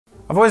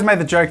I've always made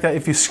the joke that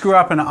if you screw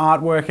up an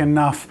artwork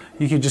enough,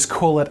 you could just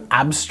call it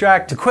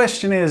abstract. The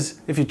question is,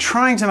 if you're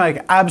trying to make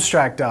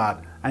abstract art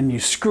and you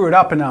screw it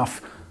up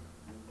enough,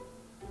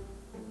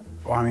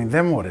 well, I mean,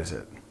 then what is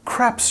it?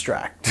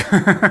 Crapstract.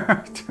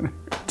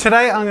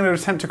 Today I'm going to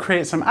attempt to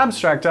create some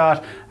abstract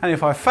art, and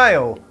if I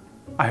fail,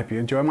 I hope you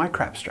enjoy my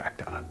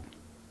crapstract art.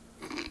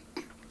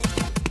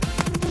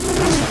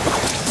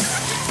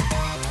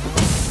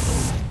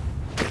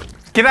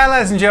 G'day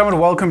ladies and gentlemen,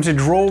 welcome to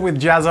Draw with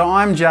Jazza.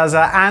 I'm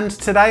Jazza, and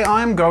today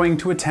I'm going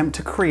to attempt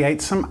to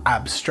create some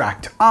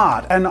abstract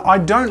art. And I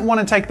don't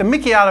want to take the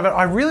mickey out of it,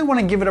 I really want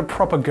to give it a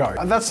proper go.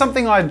 That's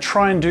something I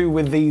try and do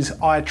with these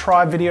I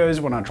try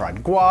videos, when I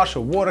tried gouache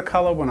or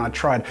watercolor, when I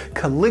tried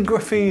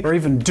calligraphy or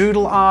even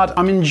doodle art.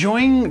 I'm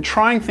enjoying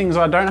trying things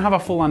I don't have a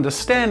full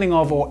understanding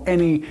of or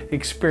any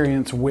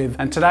experience with.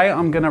 And today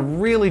I'm going to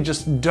really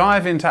just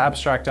dive into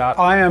abstract art.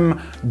 I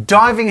am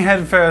diving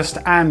headfirst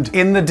and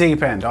in the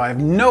deep end. I have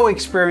no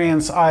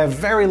experience, I have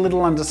very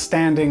little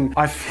understanding.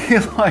 I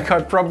feel like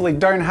I probably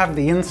don't have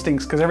the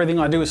instincts because everything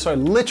I do is so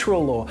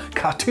literal or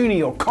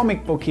cartoony or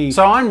comic booky.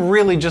 So I'm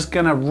really just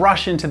gonna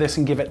rush into this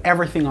and give it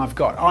everything I've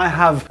got. I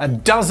have a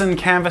dozen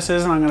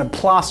canvases and I'm gonna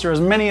plaster as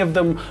many of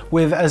them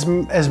with as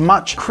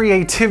much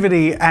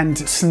creativity and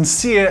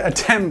sincere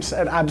attempts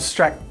at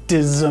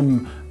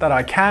abstractism that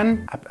I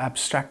can.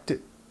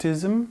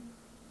 Abstractism?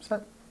 Is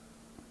that?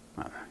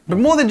 But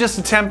more than just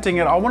attempting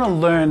it, I want to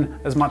learn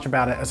as much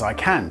about it as I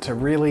can to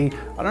really,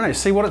 I don't know,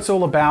 see what it's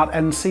all about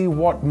and see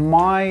what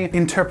my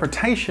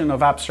interpretation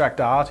of abstract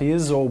art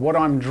is or what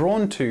I'm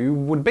drawn to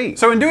would be.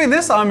 So in doing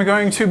this, I'm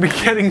going to be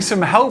getting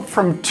some help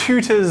from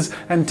tutors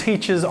and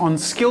teachers on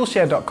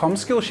Skillshare.com.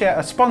 Skillshare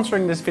are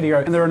sponsoring this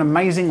video and they're an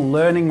amazing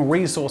learning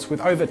resource with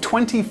over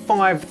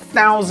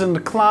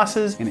 25,000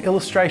 classes in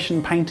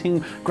illustration,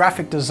 painting,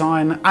 graphic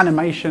design,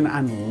 animation,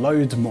 and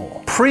loads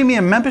more.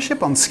 Premium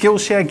membership on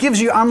Skillshare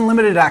gives you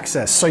unlimited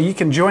access so you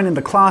can join in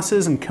the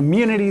classes and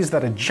communities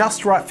that are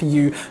just right for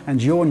you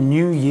and your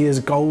New Year's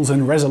goals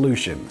and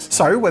resolutions.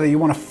 So whether you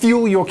want to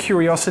fuel your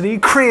curiosity,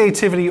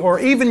 creativity, or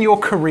even your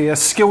career,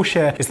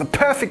 Skillshare is the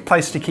perfect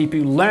place to keep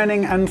you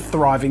learning and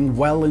thriving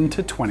well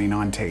into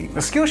 2019. The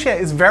Skillshare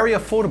is very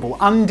affordable.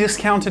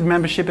 Undiscounted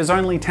membership is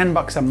only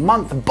 $10 a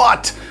month,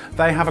 but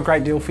they have a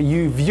great deal for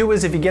you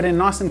viewers. If you get in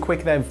nice and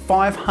quick, they have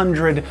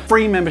 500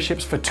 free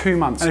memberships for 2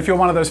 months. And if you're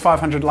one of those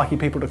 500 lucky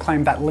people to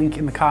claim that link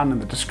in the card and in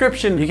the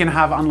description, you can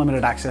have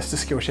unlimited access to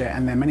Skillshare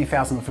and their many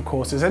thousands of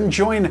courses and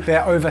join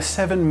their over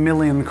 7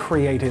 million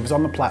creatives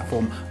on the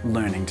platform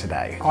learning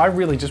today. I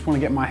really just want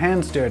to get my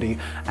hands dirty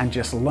and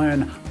just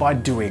learn by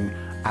doing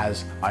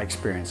as I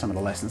experience some of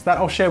the lessons that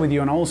I'll share with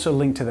you, and I'll also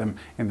link to them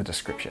in the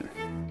description.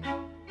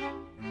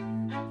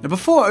 Now,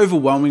 before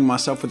overwhelming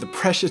myself with the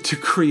pressure to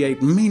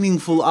create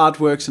meaningful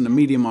artworks in a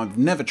medium I've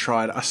never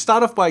tried, I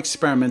start off by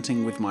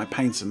experimenting with my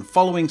paints and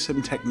following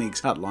some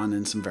techniques outlined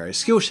in some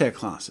various Skillshare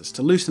classes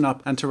to loosen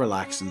up and to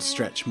relax and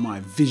stretch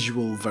my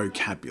visual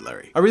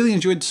vocabulary. I really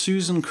enjoyed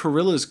Susan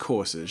Carilla's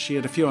courses. She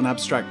had a few on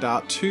abstract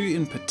art. 2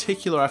 in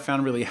particular I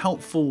found really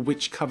helpful,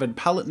 which covered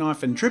palette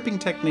knife and dripping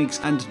techniques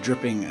and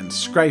dripping and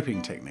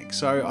scraping techniques.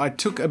 So I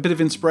took a bit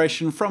of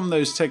inspiration from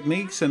those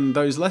techniques and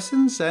those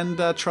lessons and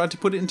tried to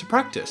put it into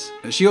practice.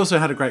 She also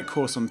had a great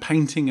course on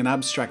painting an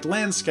abstract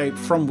landscape,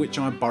 from which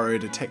I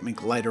borrowed a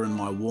technique later in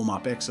my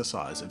warm-up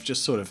exercise of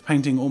just sort of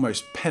painting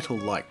almost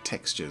petal-like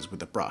textures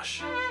with a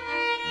brush.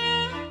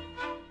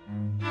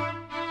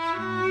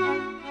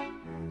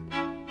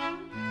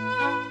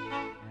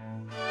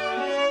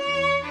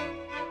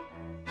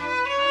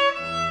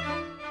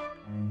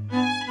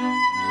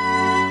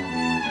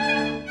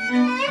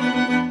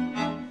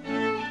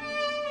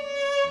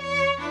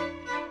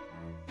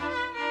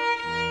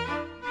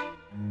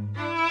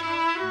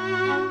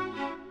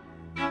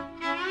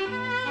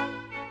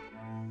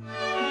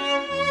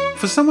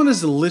 For someone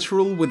as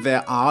literal with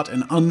their art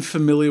and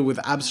unfamiliar with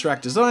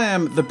abstract as I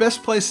am, the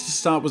best place to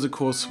start was a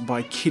course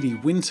by Kitty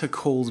Winter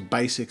called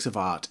Basics of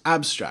Art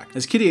Abstract.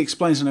 As Kitty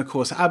explains in her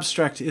course,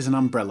 abstract is an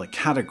umbrella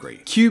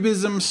category.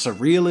 Cubism,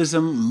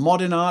 surrealism,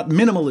 modern art,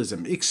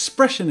 minimalism,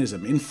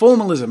 expressionism,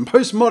 informalism,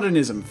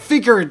 postmodernism,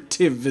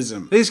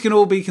 figurativism. These can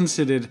all be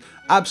considered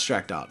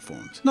abstract art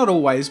forms. Not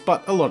always,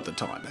 but a lot of the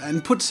time.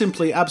 And put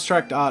simply,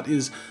 abstract art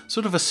is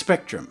sort of a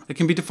spectrum. It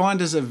can be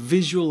defined as a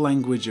visual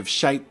language of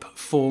shape,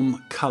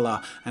 form,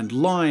 colour, and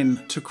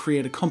line to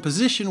create a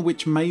composition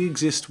which may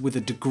exist with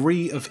a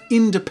degree of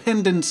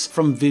independence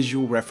from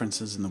visual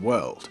references in the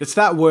world. It's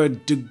that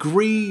word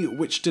degree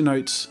which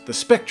denotes the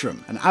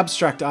spectrum. An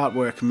abstract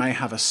artwork may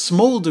have a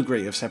small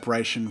degree of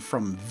separation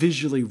from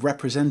visually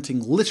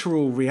representing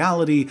literal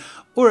reality,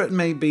 or it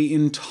may be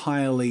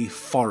entirely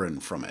foreign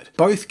from it.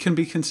 Both can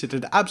be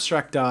considered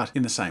abstract art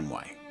in the same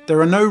way. There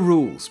are no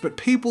rules, but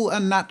people are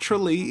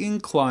naturally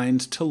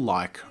inclined to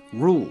like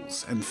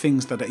rules and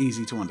things that are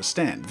easy to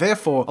understand.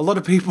 Therefore, a lot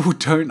of people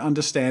don't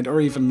understand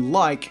or even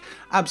like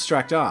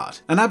abstract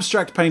art. An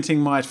abstract painting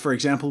might, for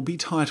example, be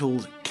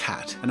titled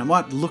cat, and it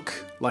might look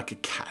like a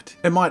cat.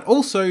 It might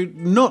also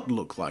not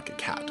look like a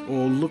cat,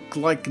 or look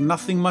like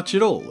nothing much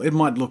at all. It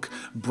might look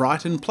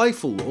bright and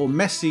playful, or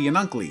messy and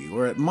ugly,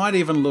 or it might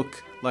even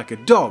look like a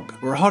dog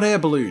or a hot air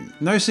balloon.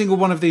 No single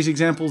one of these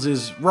examples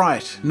is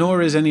right,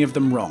 nor is any of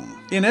them wrong.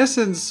 In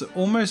essence,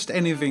 almost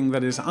anything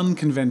that is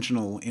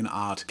unconventional in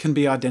art can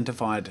be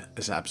identified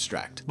as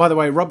abstract. By the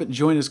way, Robert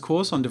Joyner's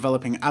course on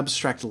developing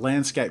abstract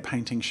landscape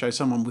painting shows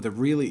someone with a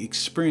really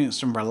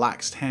experienced and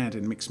relaxed hand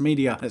in mixed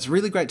media. It's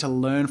really great to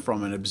learn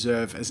from and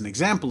observe as an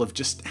example of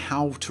just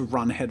how to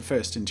run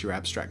headfirst into your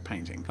abstract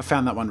painting. I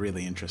found that one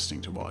really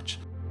interesting to watch.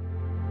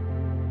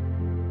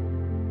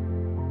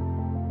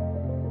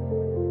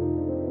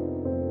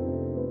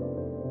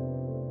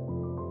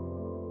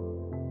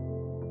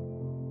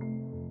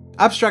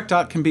 Abstract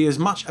art can be as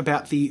much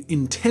about the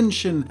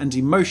intention and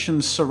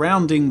emotions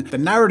surrounding the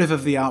narrative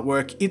of the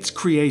artwork, its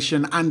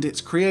creation, and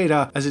its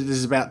creator, as it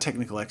is about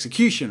technical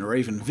execution or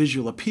even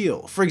visual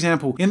appeal. For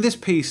example, in this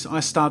piece, I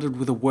started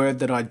with a word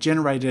that I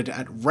generated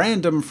at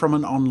random from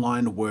an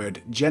online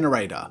word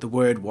generator. The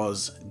word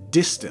was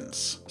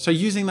distance. So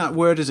using that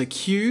word as a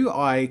cue,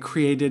 I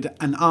created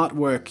an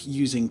artwork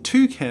using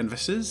 2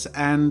 canvases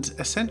and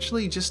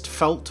essentially just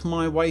felt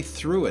my way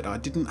through it. I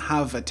didn't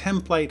have a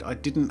template, I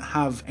didn't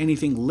have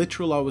anything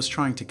literal I was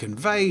trying to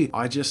convey.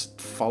 I just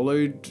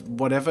followed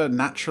whatever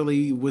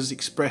naturally was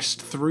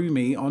expressed through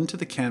me onto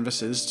the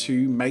canvases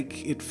to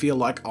make it feel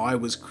like I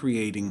was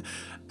creating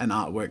an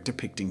artwork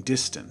depicting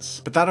distance.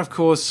 But that, of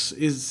course,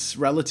 is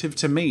relative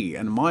to me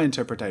and my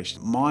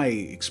interpretation, my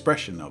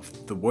expression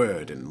of the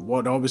word and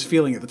what I was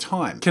feeling at the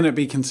time. Can it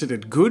be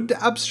considered good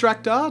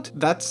abstract art?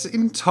 That's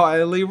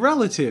entirely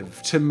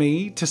relative. To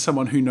me, to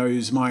someone who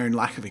knows my own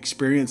lack of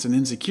experience and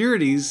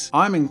insecurities,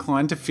 I'm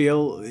inclined to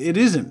feel it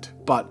isn't.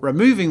 But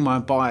removing my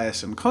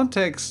bias and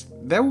context,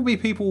 there will be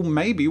people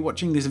maybe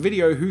watching this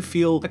video who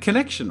feel a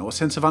connection or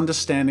sense of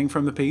understanding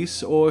from the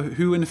piece, or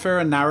who infer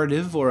a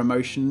narrative or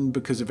emotion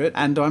because of it,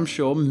 and I'm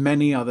sure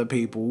many other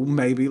people,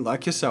 maybe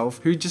like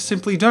yourself, who just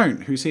simply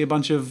don't, who see a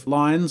bunch of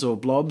lines or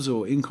blobs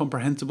or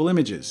incomprehensible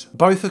images.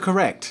 Both are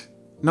correct.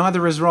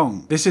 Neither is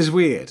wrong. This is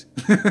weird.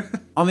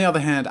 On the other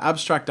hand,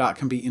 abstract art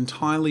can be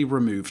entirely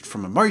removed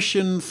from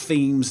emotion,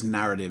 themes,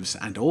 narratives,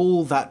 and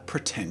all that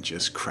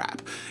pretentious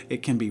crap.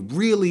 It can be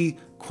really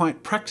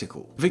quite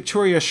practical.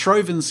 Victoria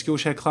Shroven's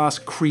Skillshare class,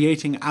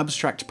 Creating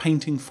Abstract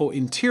Painting for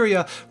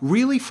Interior,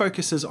 really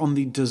focuses on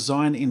the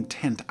design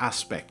intent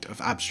aspect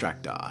of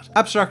abstract art.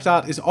 Abstract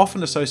art is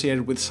often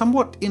associated with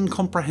somewhat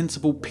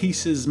incomprehensible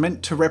pieces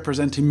meant to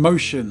represent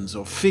emotions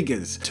or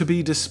figures, to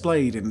be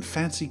displayed in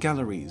fancy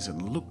galleries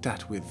and looked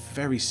at with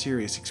very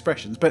serious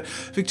expressions. But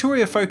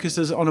Victoria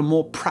focuses on a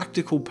more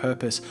practical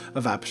purpose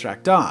of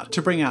abstract art,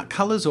 to bring out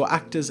colours or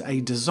act as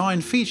a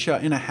design feature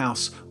in a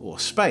house or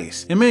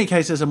space. In many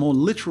cases, a more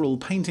literal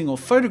painting or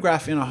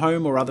photograph in a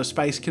home or other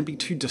space can be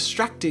too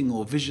distracting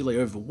or visually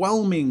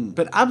overwhelming,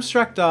 but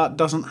abstract art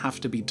doesn't have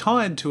to be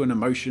tied to an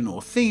emotion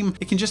or theme.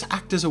 It can just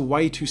act as a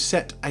way to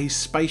set a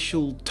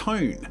spatial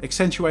tone,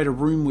 accentuate a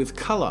room with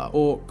colour,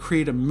 or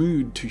create a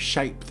mood to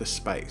shape the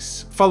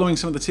space. Following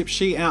some of the tips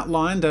she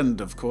outlined,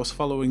 and of course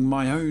following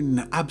my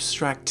own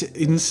abstract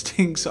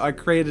instincts, I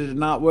created an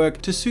artwork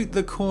to suit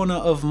the corner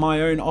of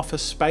my own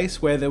office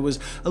space where there was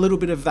a little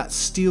bit of that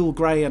steel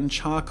grey and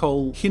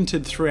charcoal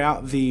hinted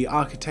throughout the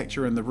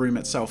architecture in the room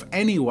itself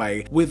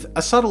anyway, with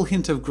a subtle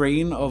hint of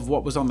green of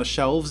what was on the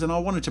shelves, and I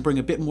wanted to bring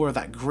a bit more of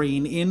that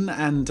green in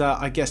and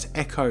I guess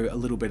echo a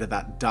little bit of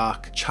that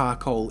dark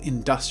charcoal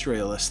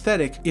industrial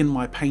aesthetic in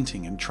my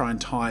painting and try and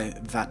tie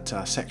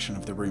that section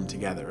of the room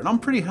together. And I'm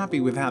pretty happy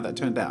with how that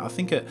turned out. I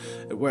think it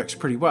works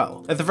pretty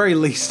well. At the very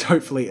least,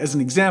 hopefully, as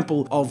an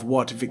example of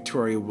what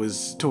Victoria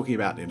was talking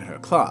about in her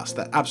class,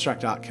 that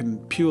abstract art can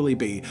purely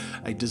be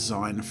a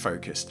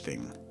design-focused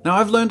thing. Now,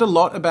 I've learned a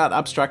lot about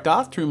abstract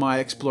art through my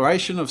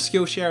exploration of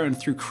Skillshare and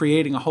through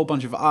creating a whole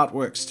bunch of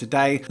artworks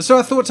today. So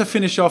I thought to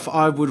finish off,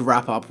 I would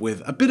wrap up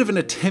with a bit of an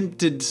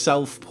attempted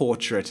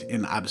self-portrait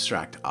in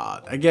abstract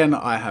art. Again,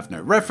 I have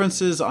no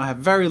references, I have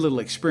very little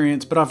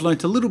experience, but I've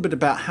learned a little bit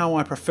about how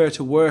I prefer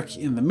to work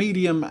in the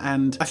medium,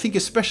 and I think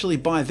especially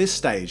by this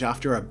stage,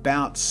 after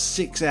about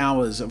 6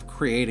 hours of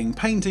creating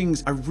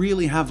paintings, I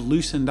really have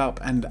loosened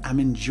up and am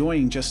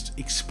enjoying just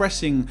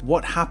expressing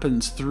what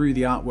happens through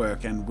the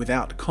artwork and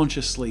without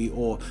consciously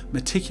or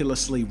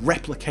meticulously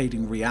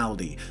replicating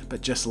reality, but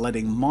just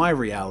letting my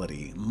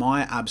reality,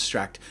 my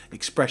abstract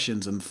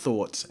expressions and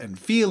thoughts and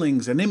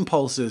feelings and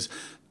impulses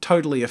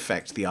totally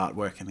affect the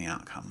artwork and the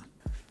outcome.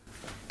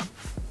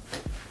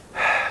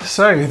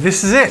 So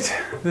this is it.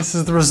 This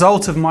is the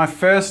result of my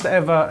first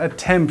ever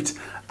attempt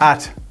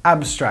at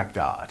abstract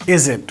art.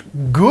 Is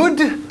it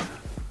good?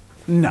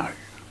 No.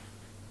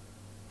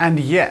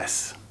 And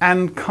yes.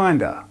 And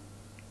kinda.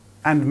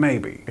 And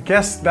maybe. I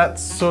guess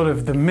that's sort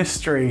of the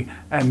mystery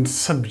and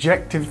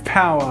subjective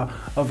power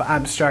of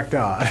abstract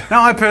art.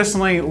 Now, I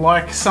personally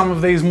like some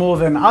of these more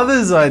than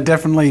others. I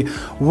definitely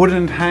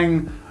wouldn't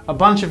hang a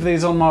bunch of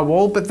these on my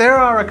wall, but there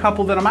are a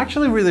couple that I'm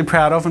actually really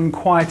proud of and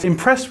quite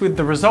impressed with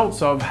the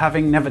results of,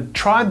 having never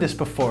tried this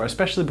before,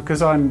 especially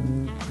because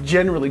I'm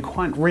generally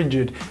quite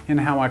rigid in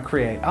how I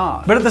create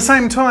art. But at the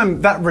same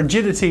time, that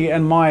rigidity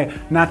and my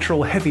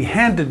natural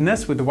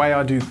heavy-handedness with the way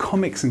I do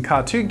comics and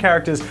cartoon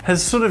characters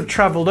has sort of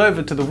traveled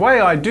over to the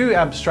way I do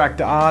abstract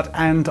art,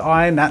 and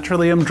I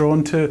naturally am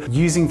drawn to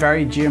using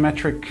very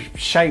geometric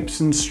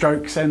shapes and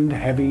strokes and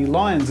heavy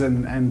lines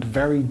and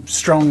very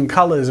strong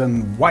colors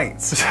and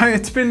weights. So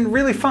it's been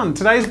really fun.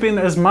 Today's been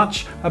as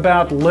much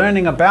about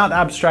learning about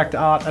abstract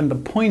art and the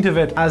point of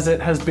it as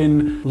it has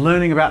been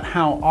learning about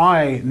how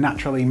I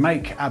naturally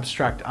make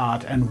abstract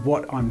art and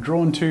what I'm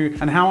drawn to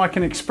and how I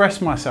can express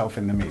myself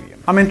in the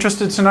medium. I'm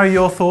interested to know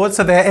your thoughts.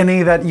 Are there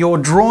any that you're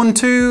drawn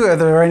to? Are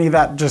there any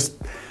that just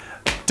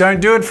don't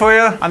do it for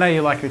you? I know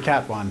you like the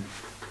cat one.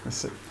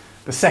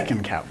 The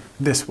second cat,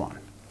 this one.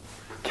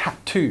 Cat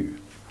 2,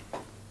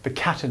 the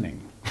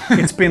cattening.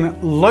 It's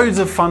been loads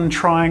of fun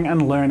trying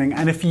and learning,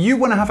 and if you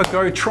want to have a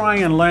go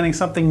trying and learning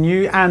something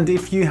new, and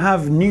if you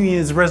have New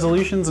Year's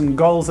resolutions and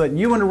goals that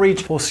you want to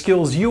reach or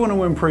skills you want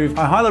to improve,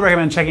 I highly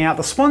recommend checking out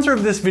the sponsor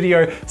of this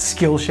video,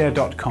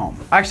 Skillshare.com.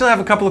 I actually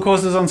have a couple of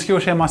courses on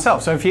Skillshare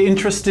myself, so if you're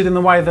interested in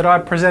the way that I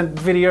present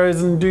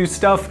videos and do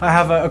stuff, I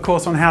have a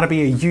course on how to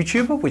be a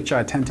YouTuber, which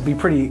I tend to be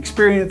pretty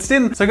experienced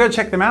in, so go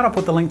check them out. I'll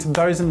put the link to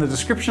those in the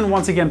description.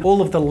 Once again, all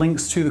of the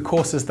links to the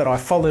courses that I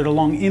followed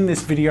along in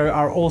this video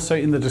are also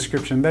in the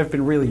description. They've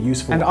been really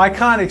useful, and I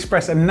can't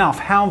express enough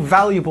how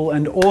valuable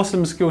and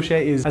awesome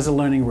Skillshare is as a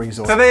learning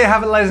resource. So there you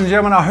have it, ladies and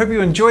gentlemen. I hope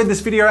you enjoyed this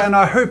video, and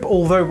I hope,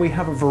 although we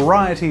have a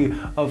variety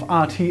of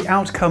arty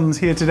outcomes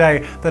here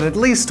today, that at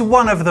least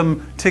one of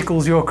them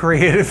tickles your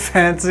creative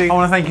fancy. I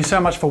want to thank you so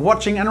much for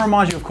watching, and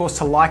remind you, of course,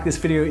 to like this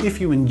video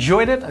if you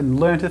enjoyed it and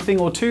learned a thing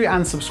or two,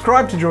 and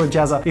subscribe to Draw with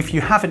Jazza if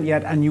you haven't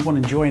yet and you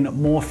want to join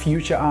more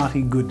future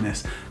arty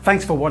goodness.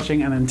 Thanks for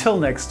watching, and until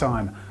next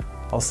time,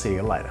 I'll see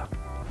you later.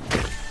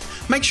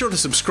 Make sure to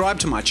subscribe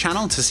to my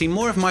channel to see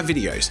more of my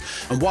videos.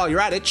 And while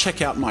you're at it,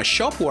 check out my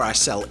shop where I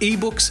sell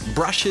ebooks,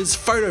 brushes,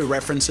 photo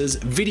references,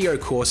 video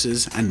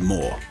courses, and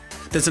more.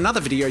 There's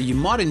another video you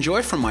might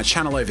enjoy from my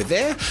channel over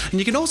there, and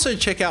you can also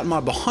check out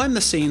my behind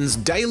the scenes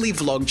daily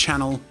vlog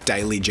channel,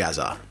 Daily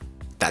Jazza.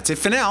 That's it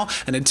for now,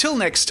 and until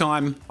next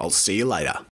time, I'll see you later.